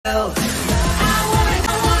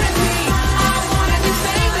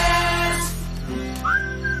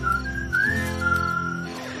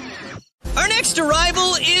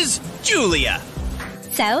is Julia.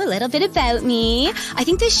 So, a little bit about me. I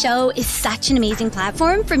think this show is such an amazing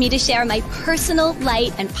platform for me to share my personal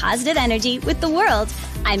light and positive energy with the world.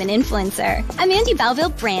 I'm an influencer. I'm Andy Belleville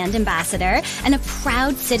brand ambassador and a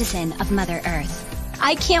proud citizen of Mother Earth.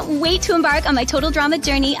 I can't wait to embark on my total drama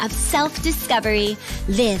journey of self-discovery.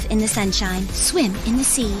 Live in the sunshine, swim in the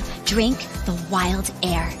sea, drink the wild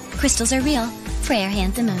air. Crystals are real. Prayer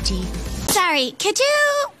hands emoji. Sorry, could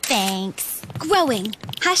you? Thanks. Growing.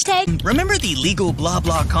 Hashtag. Remember the legal blah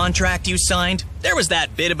blah contract you signed? There was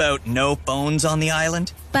that bit about no phones on the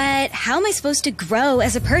island. But how am I supposed to grow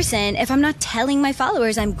as a person if I'm not telling my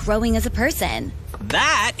followers I'm growing as a person?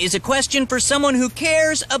 That is a question for someone who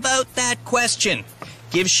cares about that question.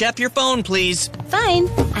 Give Shep your phone, please. Fine.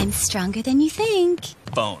 I'm stronger than you think.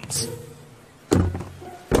 Phones.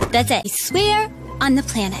 That's it. I swear, on the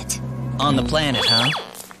planet. On the planet, huh?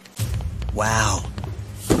 Wow.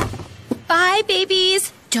 Bye,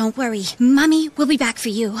 babies. Don't worry. Mommy will be back for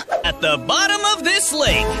you. At the bottom of this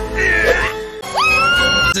lake.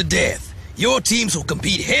 To death. Your teams will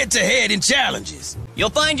compete head-to-head in challenges. You'll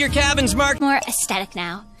find your cabins marked. More aesthetic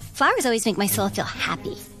now. Flowers always make my soul feel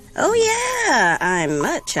happy. Oh yeah, I'm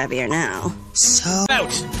much happier now. So...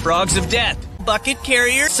 Out. Frogs of death. Bucket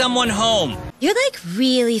carrier. Someone home. You're like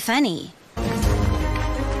really funny.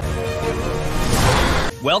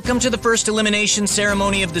 Welcome to the first elimination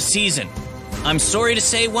ceremony of the season. I'm sorry to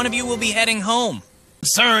say one of you will be heading home.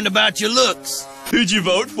 Concerned about your looks. Who'd you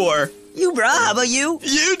vote for? You, brah, how about you?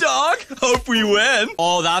 You, dog. Hope we win.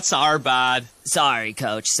 Oh, that's our bad. Sorry,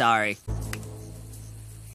 coach, sorry.